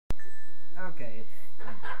Okay.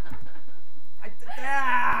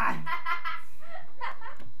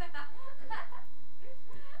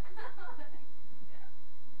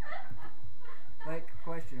 Like,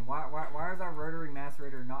 question: why is our rotary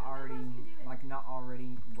macerator not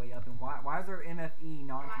already way up, and why is our MFE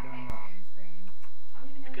not going up?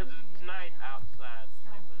 Because it's night outside.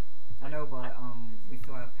 Stupid. I know, but we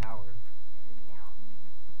still have power.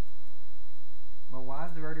 But why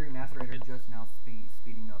is the rotary macerator just now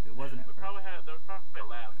speeding up? It wasn't at first. There was probably a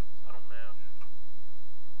lapse. I don't know.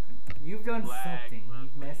 You've done something.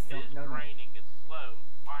 You've messed up. It is draining. It's slow.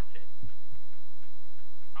 Watch it.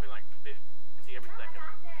 Probably like 50 every second.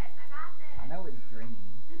 I got this. I know it's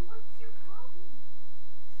draining. Then what's your problem?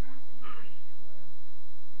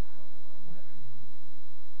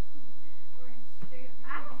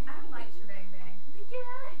 I don't like shebang bang. Get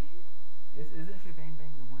out of here. Isn't shebang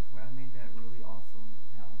bang the one where I made that really awesome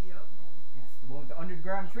house? Yep. Yes, the one with the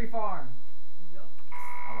underground tree farm. Yep.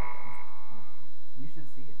 I like that one. You should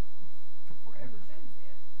see it. It took forever. You shouldn't see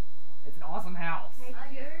it. It's an awesome house. Hey, can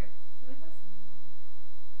we play some?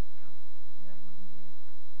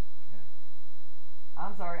 Yeah.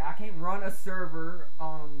 I'm sorry, I can't run a server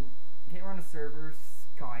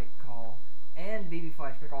Skype call and BB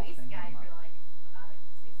Flashback all the same time. We Skype for like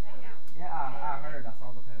 6 hours. Yeah, I heard. I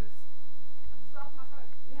saw the post.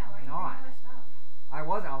 Yeah, why are you doing all that stuff? I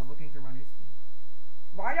wasn't. I was looking through my newsfeed.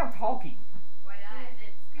 Why are y'all talking? Why not? It's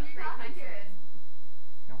a free country.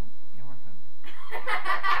 Y'all are home.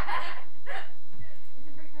 It's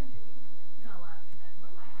a free country. We can do it. We're not allowed to do that. Where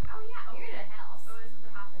am I at? Oh yeah. You're at a house. Oh, this is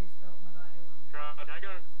the house I just built. Oh my god, I love it. Can I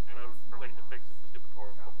go for like to fix the stupid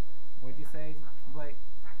portal? What'd you say, Blake?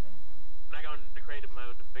 It's actually Can I go into creative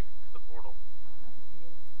mode to fix the portal?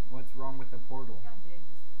 What's wrong with the portal? Look how big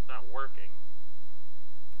this thing is. It's not working.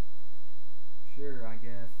 Sure, I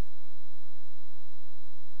guess.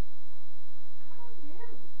 I don't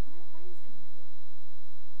know. I've never played this game before.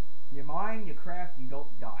 You mine, you craft, you don't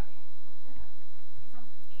die. Well, shut up. It's on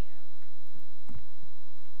creative.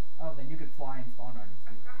 Oh, then you could fly and spawn items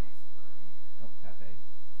I too. forgot how to fly. Double tap A.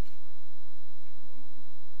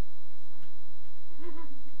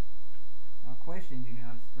 Now question, do you know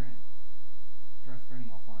how to sprint? Try sprinting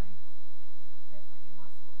while flying. That's like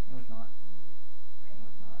impossible. No, it's not. No,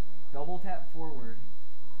 it's not. Double tap forward.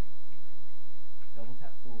 Double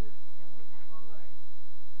tap forward. Double tap forward.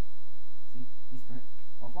 See? You sprint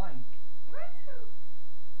while flying. Woo!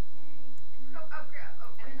 Yay. And oh crap.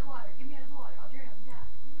 Oh, I'm in the water. Get me out of the water. I'll drown and die.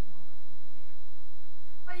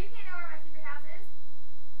 Well, you can't know where my secret house is?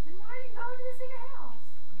 Then why are you going to the secret house?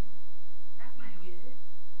 That's my house.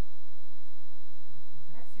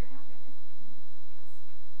 That's your house right there?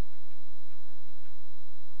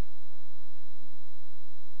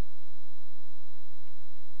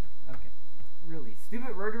 Okay. Really.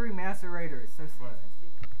 Stupid rotary macerator. It's so slow. That's so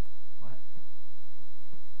stupid. What?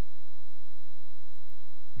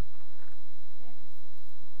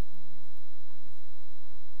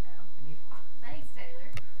 Oh. I need Thanks,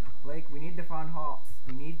 Taylor. Blake, we need to find hops.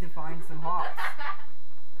 We need to find some hops.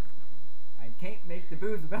 I can't make the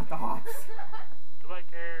booze without the hops. Nobody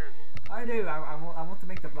cares. I do. I want to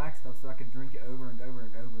make the black stuff so I can drink it over and over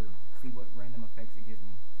and over and see what random effects it gives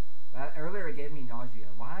me. Earlier it gave me nausea.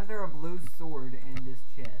 Why is there a blue sword in this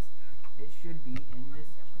chest? It should be in this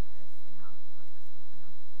chest.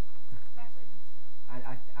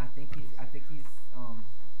 I think he's stalking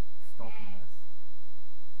us.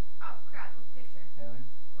 Oh crap! What's the picture? Taylor?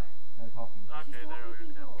 What? No talking. Okay, there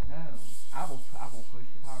we go. No. I will push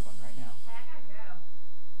the power button right now. Hey, I gotta go.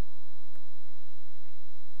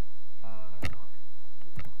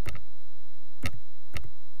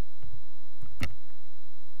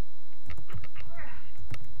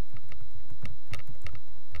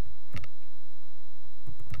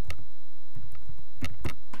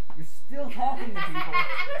 You're still talking to people.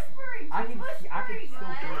 Whispering. I can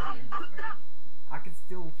still hear you. I can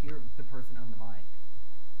still hear the person on the mic.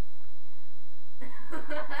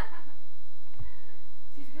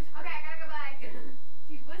 She's whispering. Okay, I gotta go back.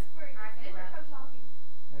 She's whispering. Alright, they were talking.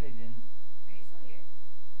 No, they didn't. Are you still here?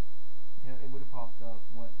 It would have popped up.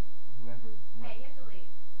 Whoever. Hey, you have to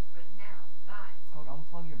leave. Right now. Bye. It's called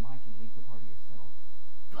unplug your mic and leave the party yourself.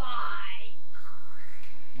 Bye.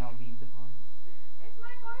 Now leave the party. It's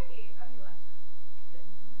my party. Oh, he left. Good.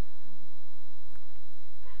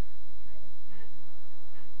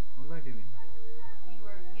 What was I doing? You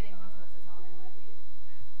were getting onto us to talk.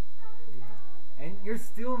 Yeah. And you're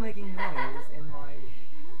still making noise in my...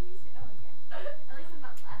 Oh my god. At least I'm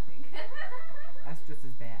not laughing. That's just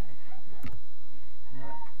as bad. You know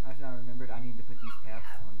what? I should not remembered I need to put these caps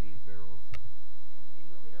on these barrels. You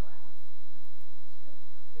want me to laugh?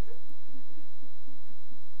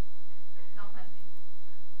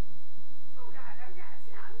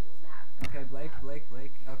 Blake.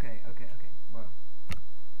 Okay. Whoa.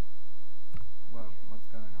 What's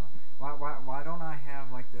going on? Why don't I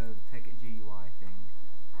have like the tekkit GUI thing?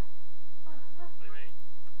 What do you mean?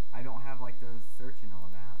 I don't have like the search and all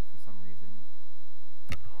that for some reason.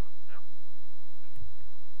 Oh, yeah.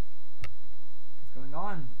 What's going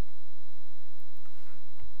on?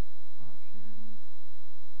 Options.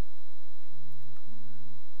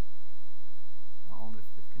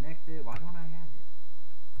 Almost disconnected. Why don't I have it?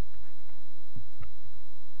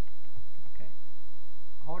 Okay.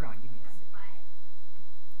 Hold on, give me a second.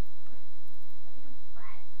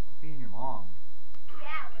 Being your mom.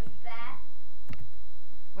 Yeah, was that?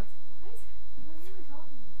 What? What? He wasn't even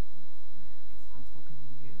talking to me. I was talking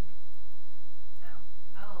to you.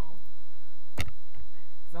 Oh.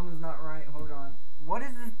 Something's not right. Hold on. What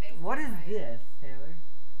is this? What is this, Taylor?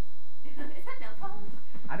 Is that nail polish?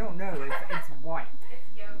 I don't know. It's white.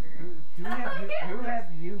 It's yogurt. Who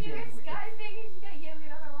have you been You're with? Sky thinking she got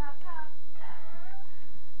yogurt on her laptop.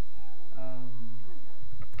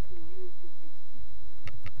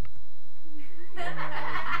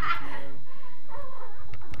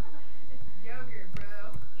 It's yogurt,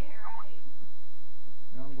 bro. Get it right.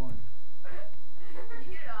 No, I'm going. Can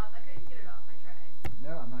you get it off? I couldn't get it off. I tried.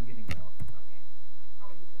 No, I'm not getting it off. Okay. Oh,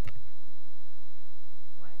 you did.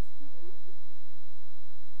 What?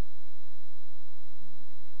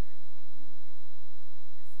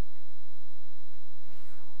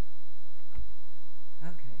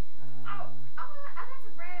 Okay. That's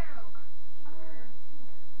a brown.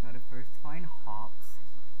 Gotta first find hops.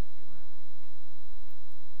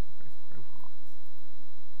 First grow hops.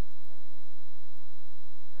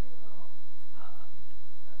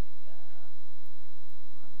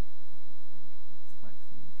 Flax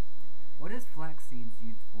seeds. What is flax seeds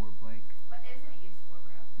used for, Blake? What isn't it used for,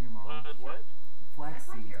 bro? Your mom. What? Flax That's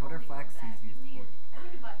like seeds. your What are only flax comeback. seeds used for? I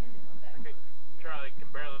need to buy him to come back. Okay, Charlie, can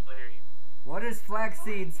barely hear you. What is flax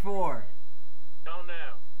seeds for? Don't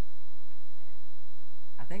know.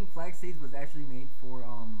 I think flax seeds was actually made for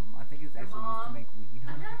I think it's Your actually used to mom? make weed.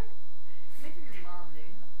 Make sure your mom,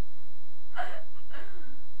 dude. I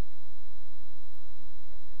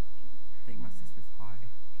think my sister's high.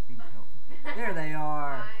 Please help me. There they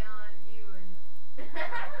are. High on you and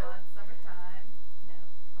on summertime. No,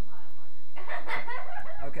 I'm high on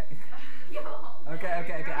Margaret. Okay. Yo. Okay.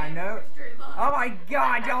 I know. Stream on. Oh my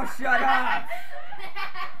God! Y'all shut up.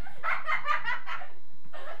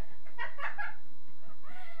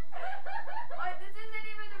 What? This isn't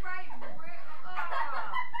even the right.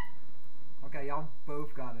 Okay, y'all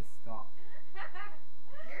both gotta stop. You're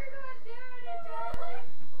not doing it, Charlie.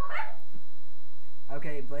 What?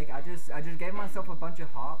 Okay, Blake. I just gave myself a bunch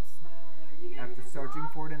of hops You gonna after do some searching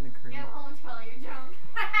walk? for it in the crate. Go home, Charlie. You're drunk.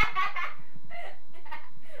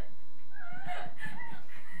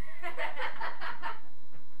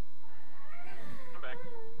 I'm back.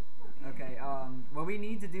 Okay. What we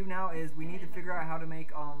need to do now is we need to figure out how to make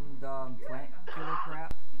the plant killer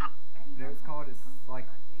crap. Whatever it's called. It's like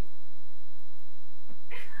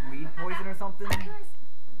weed poison or something.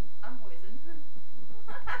 I'm poisoned.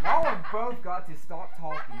 Y'all have both got to stop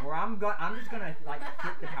talking, or I'm just gonna like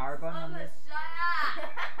hit the power button on this. Shut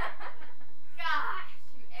up! Gosh,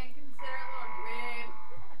 you inconsiderate little dweeb.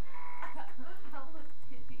 How looked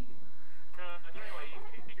at you? Anyway, you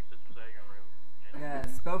can take your sister's out of your room.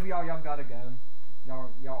 Yes, both of y'all gotta go.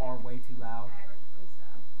 Y'all are way too loud. I really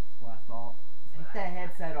stop. That's what I thought. Take that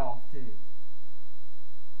headset off too.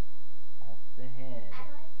 Off the head. I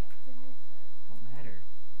like it. It's a headset. Don't matter.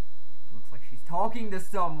 It looks like she's talking to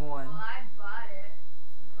someone. Well, I bought it,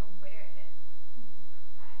 so I'm gonna wear it.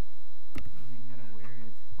 Right. You ain't gotta wear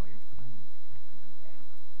it while you're playing.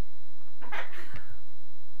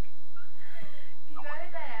 Can you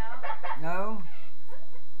edit that out? No.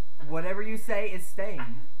 Whatever you say is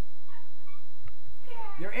staying.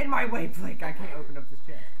 You're in my way, Blake. I can't open up this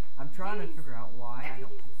chest. I'm trying to figure out why I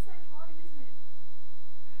don't. Everything's just so hard, isn't it?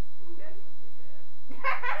 That's what she said.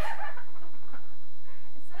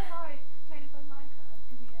 It's so hard trying to play Minecraft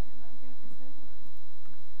because Minecraft is so hard.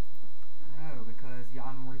 No, because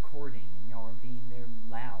I'm recording and y'all are being there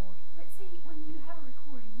loud. But see, when you have a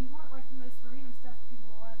recording, you want like the most random stuff where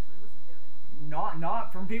people will actually listen to it.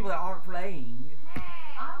 Not from people that aren't playing.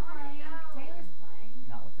 Hey, I'm playing. Taylor's playing.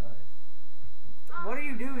 Not with us. What are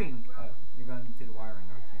you doing? Oh, you're going to the wiring,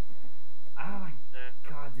 aren't you? Oh my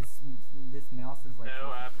God, this mouse is like.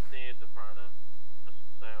 No, I've seen it the furnace.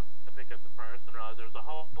 So I picked up the furnace and realized there was a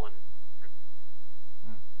hole in.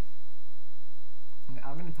 Oh.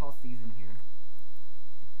 I'm gonna toss these in here.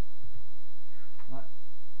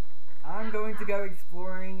 I'm going to go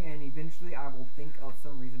exploring, and eventually I will think of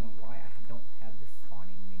some reason on why I don't have this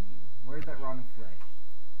spawning menu. Where's that rotten flesh?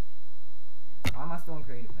 Why am I still in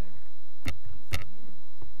creative mode?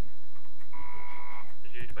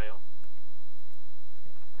 Did you fail?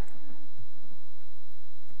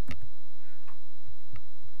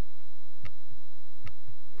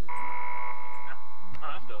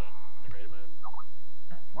 I'm still in creative mode.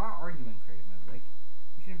 Why are you in creative mode, Blake?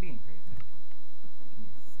 You shouldn't be in creative mode. Give me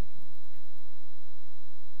a second.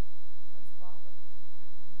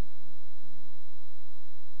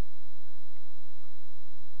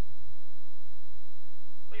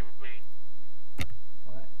 What do you mean?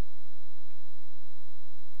 What?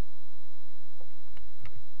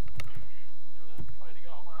 Way to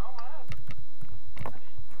go. Well, I didn't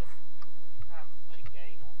try and play a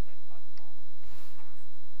game on Xbox One.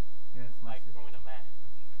 Yeah, it's my Like sister. join a match.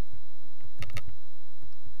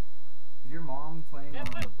 Is your mom playing Yeah, on...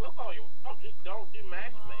 that's all you want. Just don't do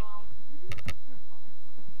matchmaking.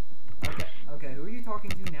 Okay, who are you talking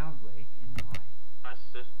to now, Blake, and why? My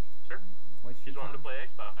sister. What's she She's wanting to talking- play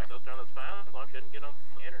Xbox. I was trying to find as long as she didn't get on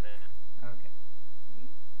the internet. Okay.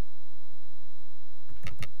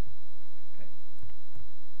 Okay.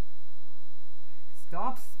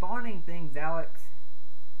 Stop spawning things, Alex.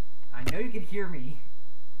 I know you can hear me.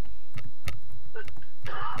 There's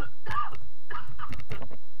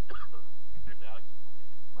Alex.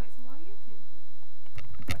 Wait, so why do you have two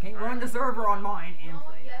computers? I can't run the server on mine and Well,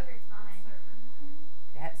 play. yogurt's mine.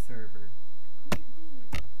 That server. It's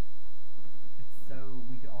so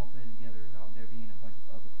we could all play together without there being a bunch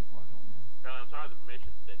of other people I don't know. No, I'm sorry the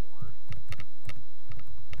permissions didn't work.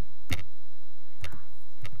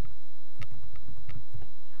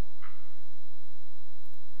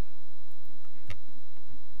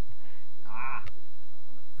 Ah.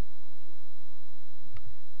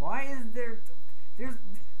 Why is there's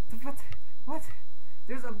what?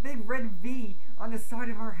 There's a big red V on the side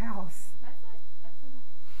of our house. That's it. That's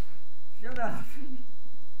what Shut up.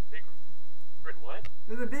 Big red what?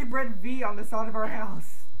 There's a big red V on the side of our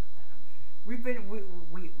house. We've been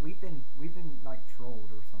like trolled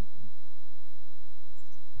or something.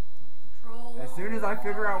 Troll. As soon as I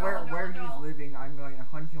figure out where he's living, I'm going to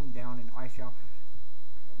hunt him down and I shall.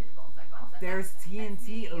 There's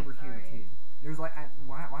TNT over here too. There's like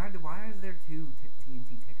why is there two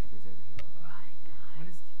TNT textures over here? What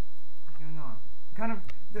is going on? Kind of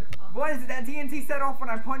what is it? That TNT set off when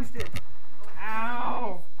I punched it.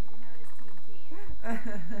 Ow!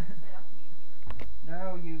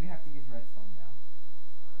 No, you have to use redstone now.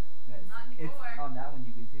 That's, Not it's anymore. on that one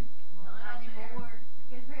you do too. Not anymore.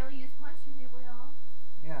 You guys barely used punching, it went off.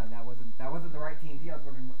 Yeah, that wasn't the right TNT. I was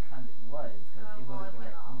wondering what kind it was because Oh, it well, wasn't it the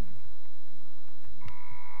went right off. one.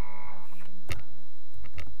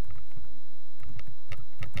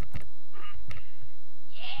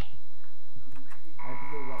 I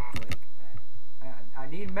blew up, Blake. I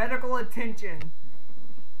need medical attention.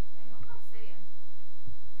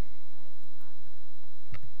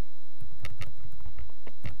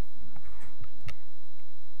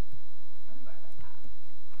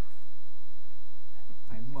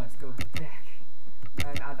 I must go back.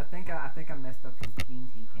 And I think I messed up his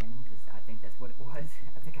TNT cannon because I think that's what it was.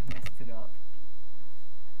 I think I messed it up.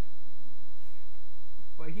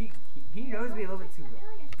 But he knows me a little bit too well.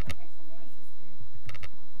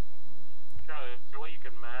 Charlie, is there a way you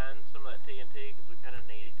can mine some of that TNT? Because we kind of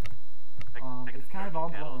need it. It's kind of all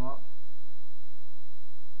blown up.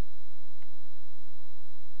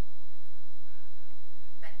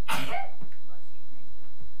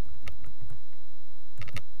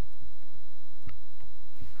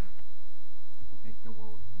 Make the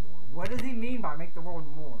world more. What does he mean by make the world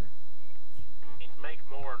more? It means make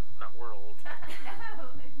more, not world.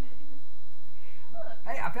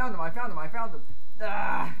 Hey, I found him!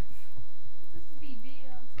 Ah!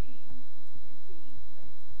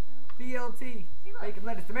 BLT. Bacon,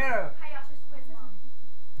 lettuce, tomato. Hi, y'all. Sister, where's mom?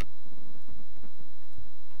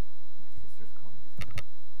 My sister's calling.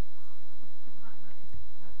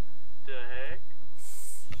 The heck?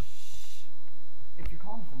 Shh. If you're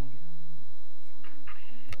calling someone, get out of the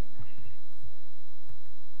room.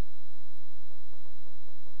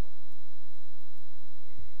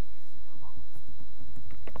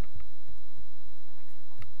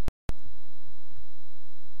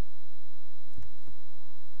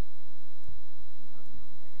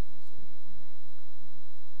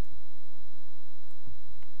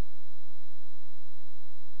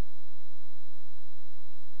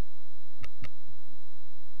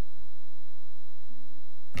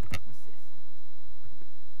 What's this?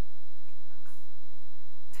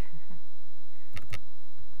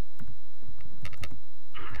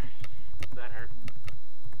 That hurt.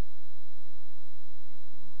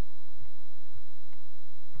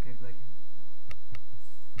 Okay, Blake.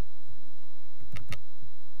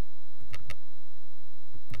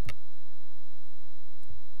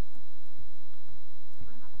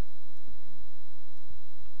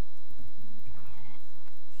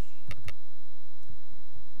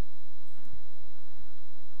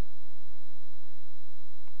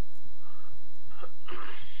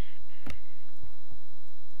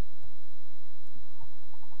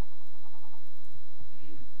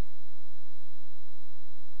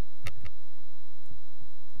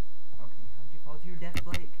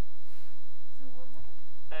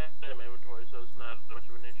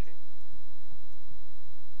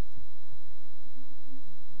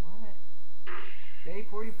 Day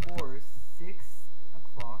 44, 6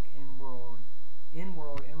 o'clock in world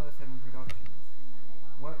MO7 Productions.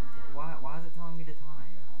 What? Why is it telling me the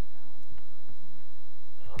time?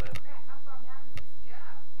 Oh, man. Crap, how far down does this go?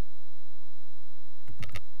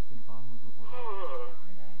 To the bottom of the world.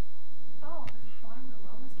 Only day. Oh, there's a bottom of the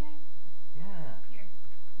wellness game? Yeah. Here.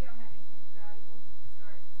 You don't have anything valuable.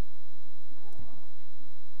 Start. No,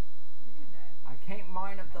 You're gonna die. I can't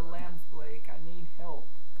mine up the lamps, Blake. I need help.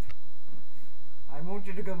 I want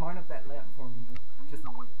you to go mine up that lamp for me. how do Just you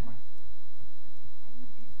do that? mine. How do you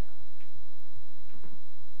do stuff?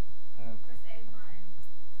 Oh. Press A mine.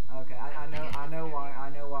 Okay. I know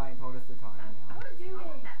why it told us the time I now. want to do Oh,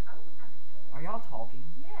 it. that, oh, we found a cave. Are y'all talking?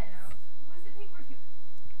 Yes. No. What does it think we're doing?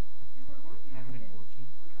 We're going to Having an orgy?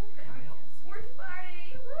 We're going to Yeah. Orgy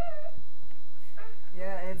party! Woo!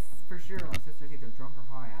 Yeah, it's for sure. My sister's either drunk or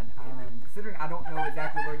high. Considering I don't know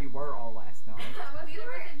exactly where you were all last night. We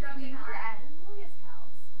were at Amelia's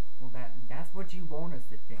house. Well, that's what you want us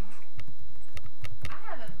to think. I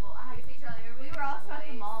haven't. Well, I. You see Charlie over We with were these also at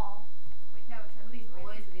the boys. mall Wait, no, with Charlie. these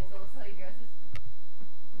boys with these little silly dresses.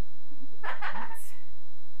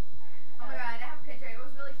 Oh my god, I have a picture. It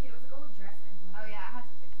was really cute. It was a gold dress and I Oh yeah, I have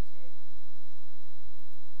some pictures too.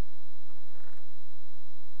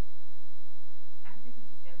 I think we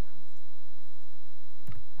should show them.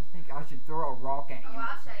 I think I should throw a rock at Oh, you.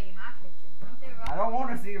 I'll show you my picture. I don't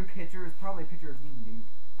want to see your picture. It's probably a picture of you nude.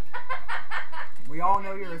 We all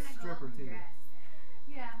know you're a stripper too.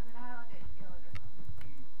 Yeah, and then I have like a yellow dress on.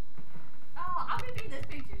 Oh, I'm gonna be in those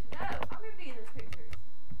pictures. No, I'm gonna be in those pictures.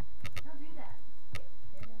 Don't do that.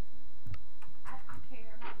 I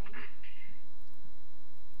care about me.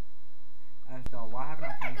 Ashdal, why haven't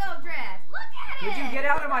Look I at that found gold dress. Look at it. Did you get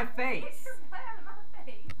out of my Get face? your butt out of my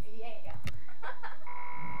face. Yeah.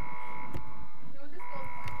 You want this gold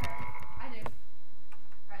coin, Charlie? I do.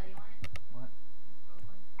 Charlie, you want it? What? Gold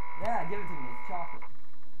coin. Yeah, give it to me. It's chocolate.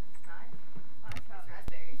 It's not. My It's chocolate.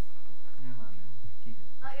 raspberries. Never mind, man. Keep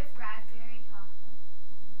it. Look, it's raspberry chocolate.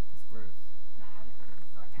 It's gross. Can I have it?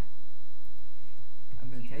 It's sarcastic.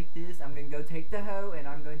 I'm gonna take this. I'm gonna go take the hoe, and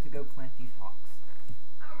I'm going to go plant these hawks.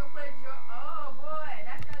 I'm gonna play your. Oh boy,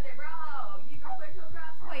 that's not it, bro. You gonna play your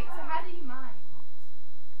crops? Wait, so how do you mine?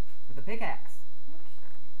 With a pickaxe. No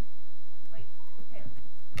shit. Wait, Taylor.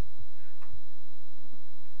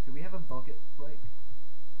 Do we have a bucket, Blake?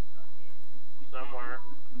 Bucket. Somewhere. I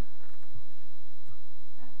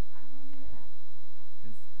don't want to do that.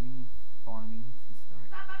 Because we need farming to start.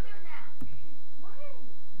 Stop! I'm doing that. What?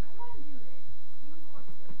 I want to do it. You know what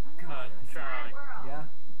to do. I know. God. It's a Charlie. wide world. Yeah?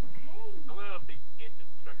 Okay. I'm gonna begin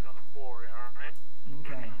construction on the quarry, alright?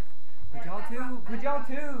 Okay. Could y'all two? Could y'all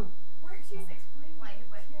two? Where she's explaining. Wait.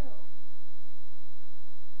 Chill.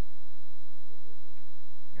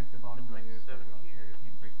 You're at the bottom Let's make layer. 7 Okay, gears. you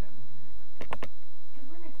can't break that layer. Because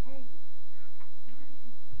we're in a cave.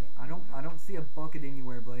 I don't see a bucket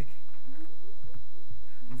anywhere, Blake.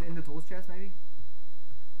 Is it in the tools chest, maybe?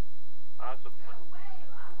 Possibly. No way,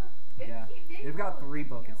 Lava. If Yeah. you keep digging They've got holes, 3 you'll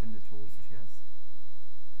buckets kill in it. the tools chest.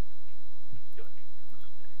 Good. Okay.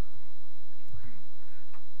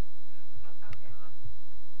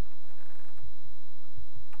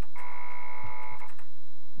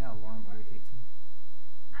 Now alarm irritates me.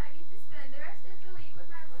 I get to spend the rest of the week with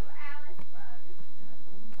my little Alice bug.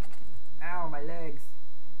 Ow, my legs.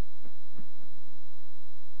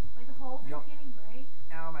 Like the whole thing's Yup. getting break.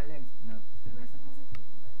 Ow, my legs. No. The rest of the holes are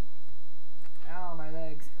getting break. Ow, my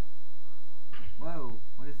legs. Whoa.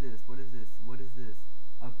 What is this? What is this? What is this?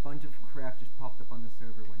 A bunch of crap just popped up on the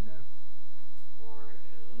server window. Or is...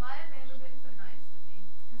 Why has Amber been so nice to me?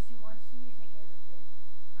 Because she wants you to take care of her kid.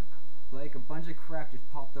 Blake, a bunch of crap just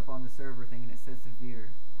popped up on the server thing and it says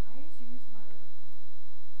severe. Why is yours my little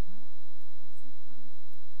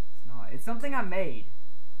It's not. It's something I made.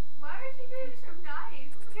 Why is she being so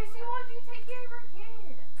nice? Because she wants you to take care of her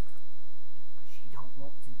kid. She don't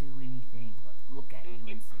want to do anything but look at you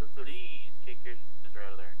and say, Please kick your sister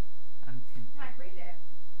out of there. I'm tempted. I read it.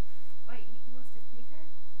 Wait, he wants to kick her?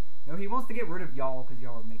 No, he wants to get rid of y'all because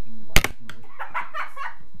y'all are making lots of noise.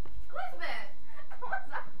 Elizabeth! What's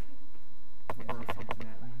that? Throw something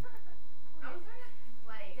at me. I was doing it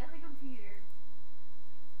like Get the computer.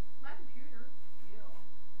 my computer. Yeah.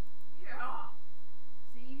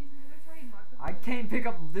 See, he's gonna go trademark. I can't pick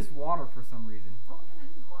up this water for some reason. Well, because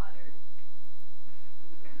this is water.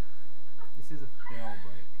 This is a fail,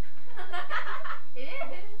 Blake. It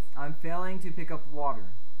is. I'm failing to pick up water.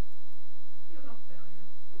 He was a failure.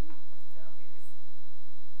 Failures.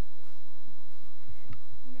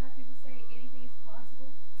 You know how people say anything is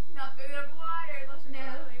possible? Not picking up water unless you're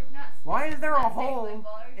No, failure. not. Why is there a not hole safe like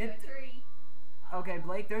water to in- a tree. Okay,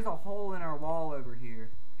 Blake, there's a hole in our wall over here.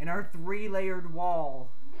 In our 3-layered wall.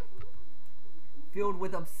 Filled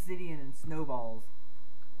with obsidian and snowballs.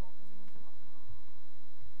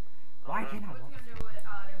 Why can't I What you walk? gonna do with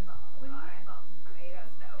autumn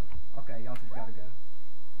tomatoes? No. Okay, y'all just gotta go.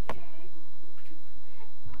 Okay.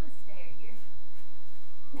 I'll just stay right here.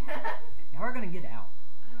 Y'all are gonna get out.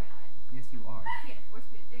 No, we're not. Yes, you are. You can't force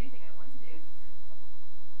me to do anything I want to do.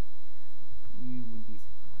 You would be surprised.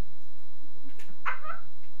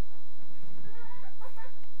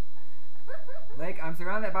 Blake, I'm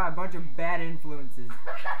surrounded by a bunch of bad influences. Oh,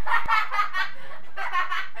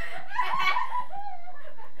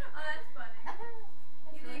 that's funny.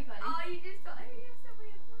 That's really funny. Oh, you just thought you have so many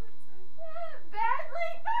influences. Badly.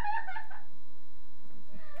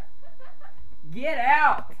 Get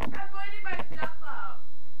out! I'm pointing my stuff up.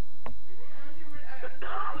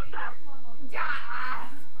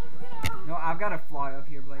 No, I've got to fly up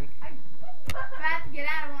here, Blake. I have to get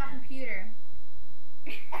out of my computer.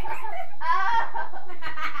 Oh.